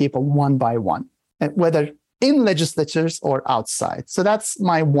win people one by one, whether in legislatures or outside. So that's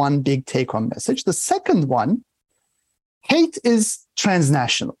my one big take-home message. The second one, hate is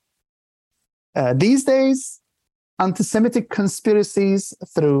transnational. These days, anti-Semitic conspiracies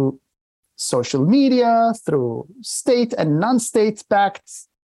through social media, through state and non-state backed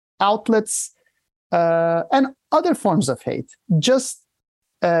outlets, and other forms of hate just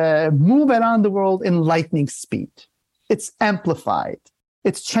move around the world in lightning speed. It's amplified.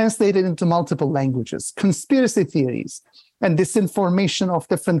 It's translated into multiple languages. Conspiracy theories and disinformation of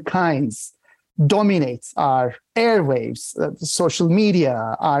different kinds dominates our airwaves, social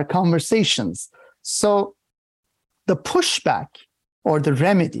media, our conversations. So the pushback or the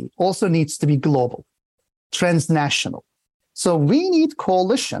remedy also needs to be global, transnational. So we need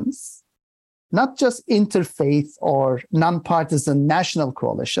coalitions, not just interfaith or nonpartisan national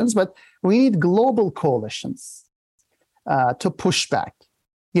coalitions, but we need global coalitions to push back.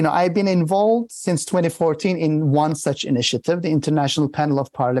 You know, I've been involved since 2014 in one such initiative, the International Panel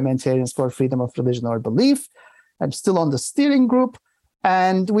of Parliamentarians for Freedom of Religion or Belief. I'm still on the steering group,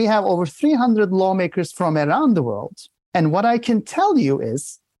 and we have over 300 lawmakers from around the world. And what I can tell you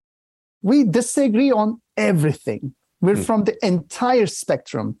is we disagree on everything. We're from the entire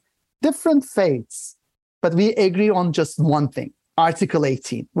spectrum, different faiths, but we agree on just one thing, Article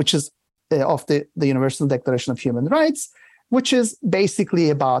 18, which is of the Universal Declaration of Human Rights, which is basically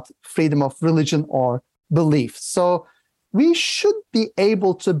about freedom of religion or belief. So we should be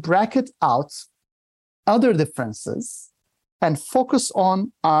able to bracket out other differences and focus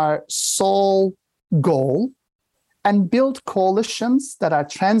on our sole goal and build coalitions that are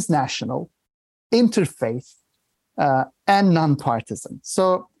transnational, interfaith, and nonpartisan.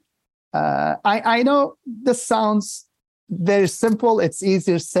 So I know this sounds very simple. It's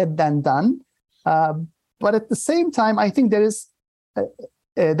easier said than done. But at the same time, I think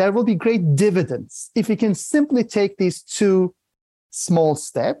there will be great dividends if you can simply take these two small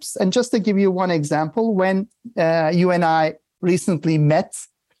steps. And just to give you one example, when you and I recently met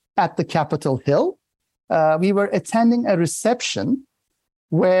at the Capitol Hill, we were attending a reception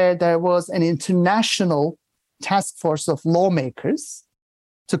where there was an international task force of lawmakers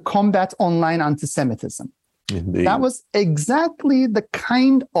to combat online anti-Semitism. Indeed. That was exactly the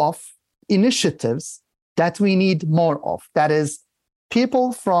kind of initiatives that we need more of. That is,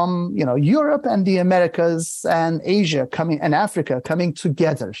 people from Europe and the Americas and Asia and Africa coming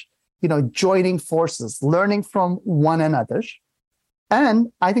together, joining forces, learning from one another.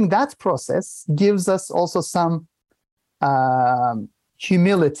 And I think that process gives us also some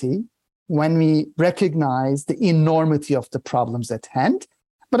humility when we recognize the enormity of the problems at hand.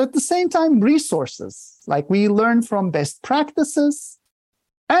 But at the same time, resources, like we learn from best practices,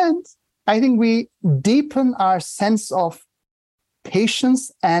 and I think we deepen our sense of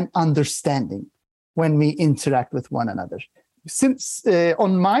patience and understanding when we interact with one another. Since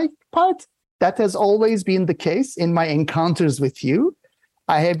on my part, that has always been the case in my encounters with you.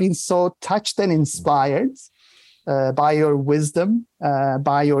 I have been so touched and inspired by your wisdom,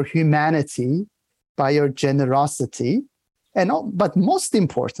 by your humanity, by your generosity, but most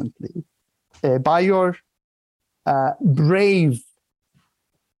importantly, by your brave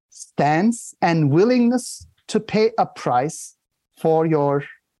stance and willingness to pay a price for your,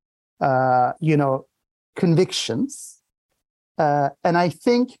 convictions. And I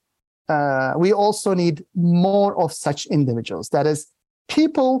think we also need more of such individuals. That is,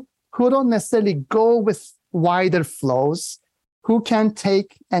 people who don't necessarily go with wider flows, who can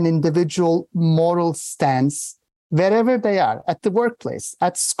take an individual moral stance wherever they are, at the workplace,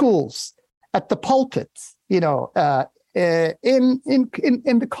 at schools, at the pulpit, in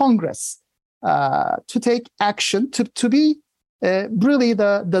the Congress, to take action, to be really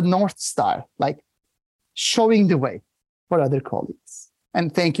the North Star, like showing the way for other colleagues.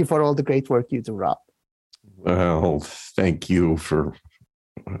 And thank you for all the great work you do, Rob. Well, thank you for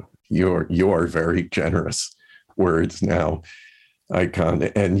your very generous words now, Icon.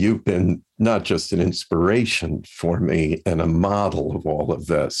 And you've been not just an inspiration for me and a model of all of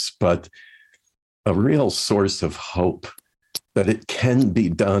this, but a real source of hope that it can be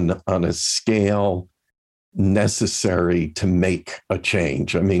done on a scale necessary to make a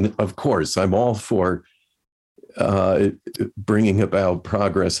change. I mean, of course, I'm all for bringing about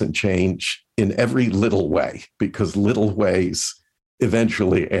progress and change in every little way, because little ways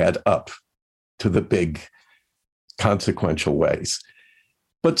eventually add up to the big consequential ways.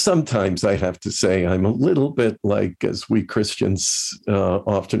 But sometimes I have to say I'm a little bit like, as we Christians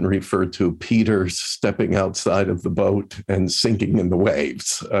often refer to, Peter stepping outside of the boat and sinking in the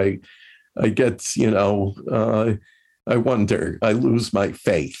waves. I get, I wonder, I lose my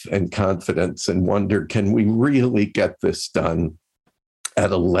faith and confidence and wonder, can we really get this done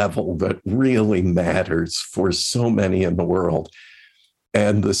at a level that really matters for so many in the world?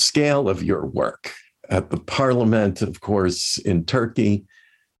 And the scale of your work at the parliament, of course, in Turkey,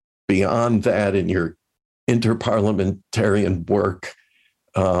 beyond that, in your interparliamentarian work,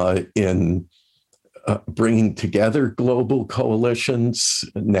 in bringing together global coalitions,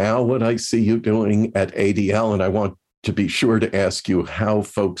 now what I see you doing at ADL, and I want to be sure to ask you how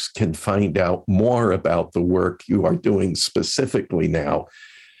folks can find out more about the work you are doing specifically now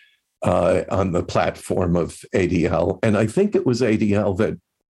on the platform of ADL. And I think it was ADL that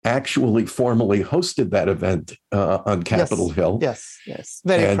actually formally hosted that event on Capitol Hill. Yes.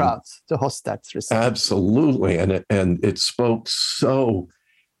 Very proud to host that recently. Absolutely. And it spoke so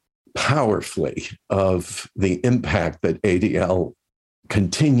powerfully of the impact that ADL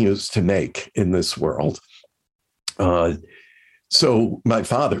continues to make in this world. So my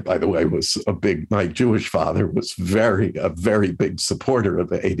father, by the way, my Jewish father was a very big supporter of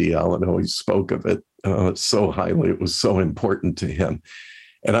ADL and always spoke of it so highly. It was so important to him.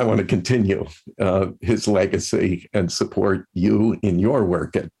 And I want to continue his legacy and support you in your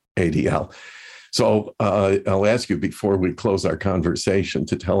work at ADL. So I'll ask you before we close our conversation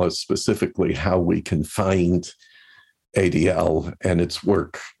to tell us specifically how we can find ADL and its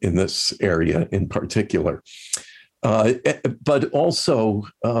work in this area in particular. But also,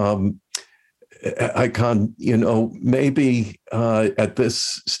 Icahn, maybe at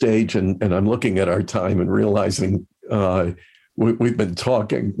this stage, and I'm looking at our time and realizing we've been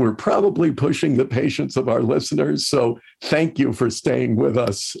talking, we're probably pushing the patience of our listeners. So thank you for staying with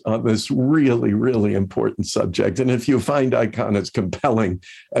us on this really, really important subject. And if you find Icahn as compelling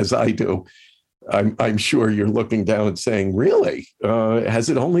as I do, I'm sure you're looking down and saying, really? Has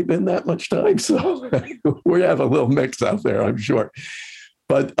it only been that much time? So we have a little mix out there, I'm sure.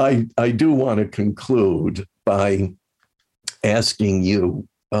 But I do want to conclude by asking you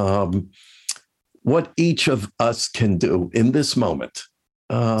what each of us can do in this moment.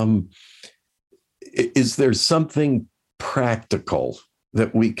 Is there something practical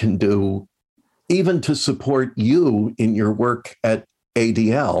that we can do, even to support you in your work at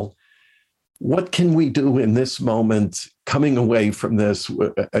ADL? What can we do in this moment coming away from this?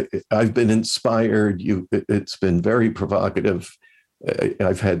 I've been inspired. It's been very provocative.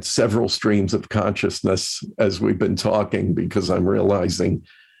 I've had several streams of consciousness as we've been talking because I'm realizing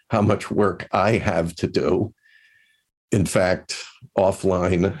how much work I have to do. In fact,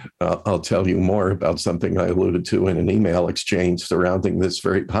 offline, I'll tell you more about something I alluded to in an email exchange surrounding this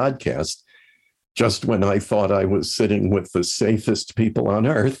very podcast. Just when I thought I was sitting with the safest people on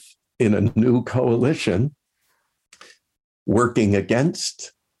earth, in a new coalition working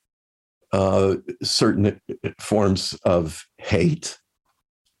against certain forms of hate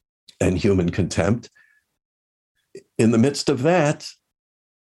and human contempt. In the midst of that,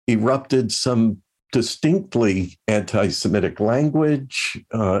 erupted some distinctly anti-Semitic language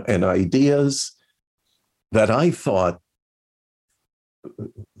and ideas that I thought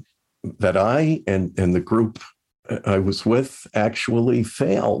that I and the group I was with actually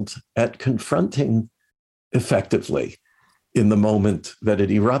failed at confronting effectively in the moment that it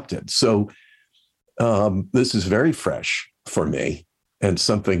erupted. So this is very fresh for me and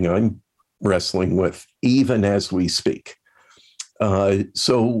something I'm wrestling with even as we speak.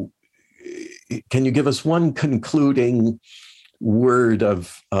 So can you give us one concluding word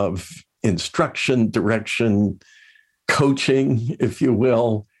of instruction, direction, coaching, if you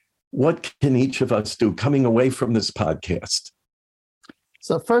will? What can each of us do coming away from this podcast?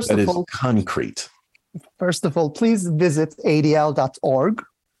 So first of all, concrete. First of all, please visit adl.org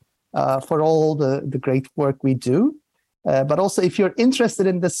for all the great work we do. But also, if you're interested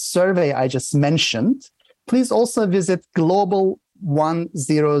in the survey I just mentioned, please also visit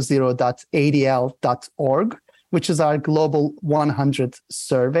global100.adl.org, which is our Global 100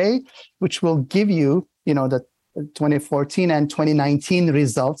 survey, which will give you, the 2014 and 2019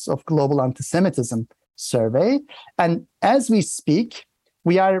 results of global anti-Semitism survey. And as we speak,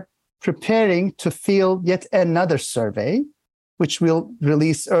 we are preparing to field yet another survey, which we'll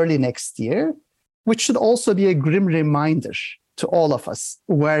release early next year, which should also be a grim reminder to all of us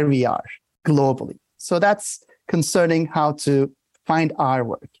where we are globally. So that's concerning how to find our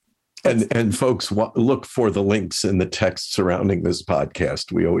work. And folks, look for the links in the text surrounding this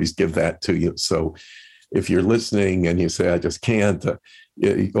podcast. We always give that to you. So if you're listening and you say, I just can't,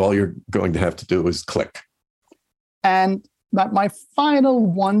 all you're going to have to do is click. And my final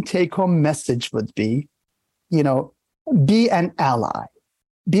one take-home message would be, be an ally,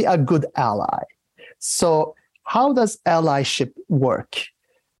 be a good ally. So how does allyship work?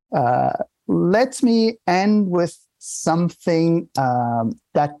 Let me end with something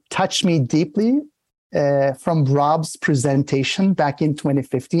that touched me deeply from Rob's presentation back in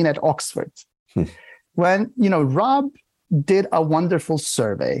 2015 at Oxford. When, Rob did a wonderful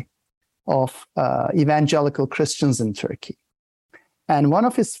survey of evangelical Christians in Turkey. And one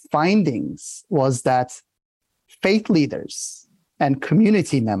of his findings was that faith leaders and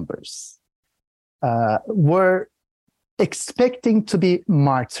community members were expecting to be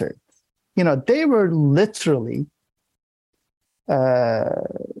martyred. They were literally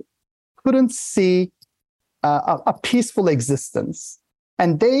couldn't see a peaceful existence.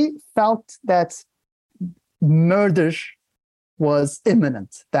 And they felt that murder was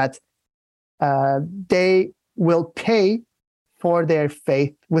imminent, that they will pay for their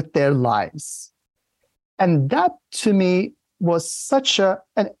faith with their lives. And that to me was such of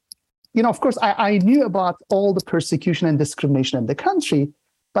course, I knew about all the persecution and discrimination in the country,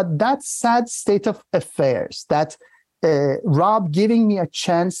 but that sad state of affairs, that Rob giving me a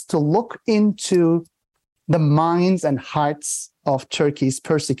chance to look into the minds and hearts of Turkey's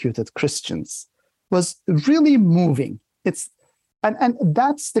persecuted Christians was really moving. And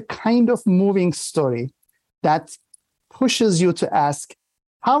that's the kind of moving story that pushes you to ask,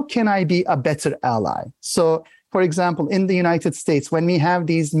 how can I be a better ally? So, for example, in the United States, when we have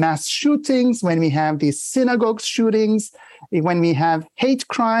these mass shootings, when we have these synagogue shootings, when we have hate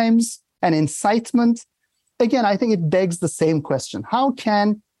crimes and incitement, again, I think it begs the same question. How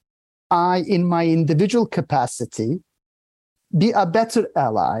can I, in my individual capacity, be a better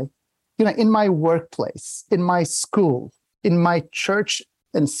ally, in my workplace, in my school, in my church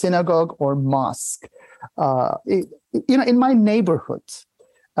and synagogue or mosque, in my neighborhood,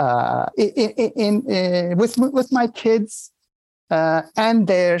 with my kids and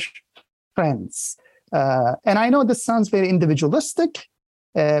their friends. And I know this sounds very individualistic,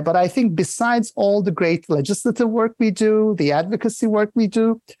 but I think besides all the great legislative work we do, the advocacy work we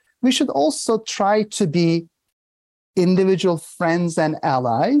do, we should also try to be individual friends and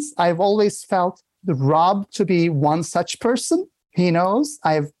allies. I've always felt Rob to be one such person. He knows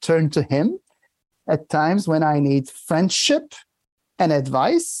I've turned to him at times when I need friendship and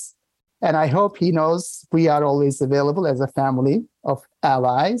advice. And I hope he knows we are always available as a family of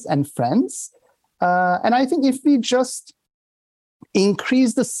allies and friends. And I think if we just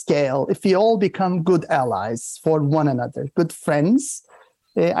increase the scale, if we all become good allies for one another, good friends,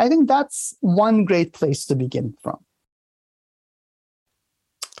 I think that's one great place to begin from.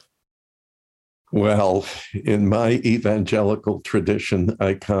 Well, in my evangelical tradition,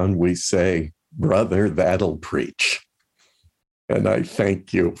 Aykan, we say, brother, that'll preach. And I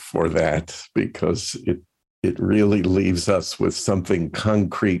thank you for that, because it really leaves us with something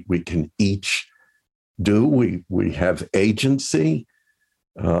concrete we can each do. We have agency.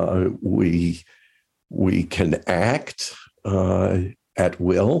 We can act at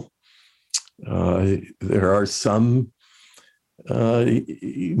will. There are some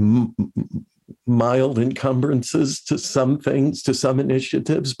mild encumbrances to some things, to some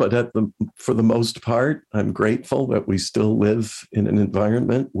initiatives, but for the most part, I'm grateful that we still live in an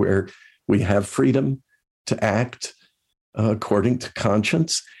environment where we have freedom to act according to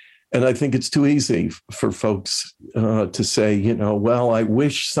conscience. And I think it's too easy for folks to say, well, I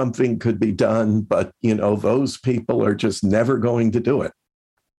wish something could be done, but, those people are just never going to do it.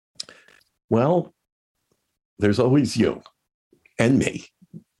 Well, there's always you and me.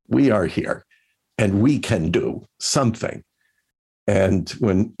 We are here. And we can do something. And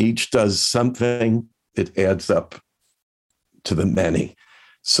when each does something, it adds up to the many.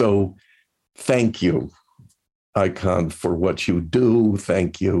 So thank you, Aykan, for what you do.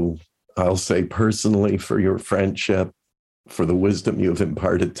 Thank you, I'll say personally, for your friendship, for the wisdom you have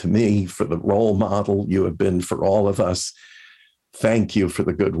imparted to me, for the role model you have been for all of us. Thank you for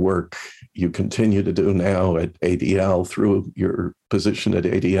the good work you continue to do now at ADL through your position at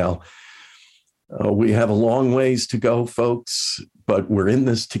ADL. We have a long ways to go, folks, but we're in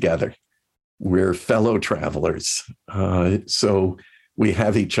this together. We're fellow travelers. So we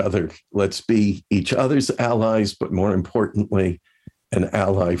have each other. Let's be each other's allies, but more importantly, an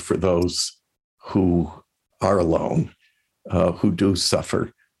ally for those who are alone, who do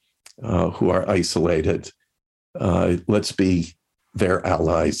suffer, who are isolated. Let's be their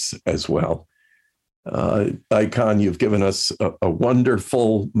allies as well. Aykan, you've given us a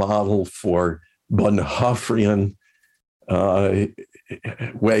wonderful model for Bonhoefferian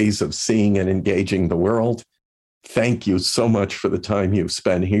ways of seeing and engaging the world. Thank you so much for the time you've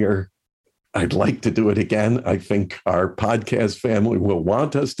spent here. I'd like to do it again. I think our podcast family will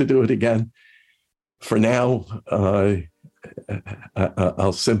want us to do it again. For now,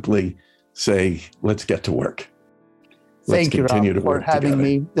 I'll simply say, let's get to work. Thank you, Rob, for having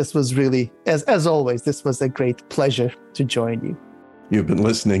me. This was really, as always, this was a great pleasure to join you. You've been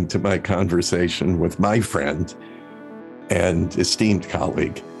listening to my conversation with my friend and esteemed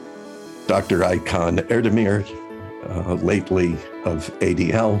colleague, Dr. Aykan Erdemir, lately of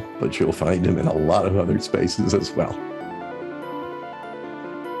ADL, but you'll find him in a lot of other spaces as well.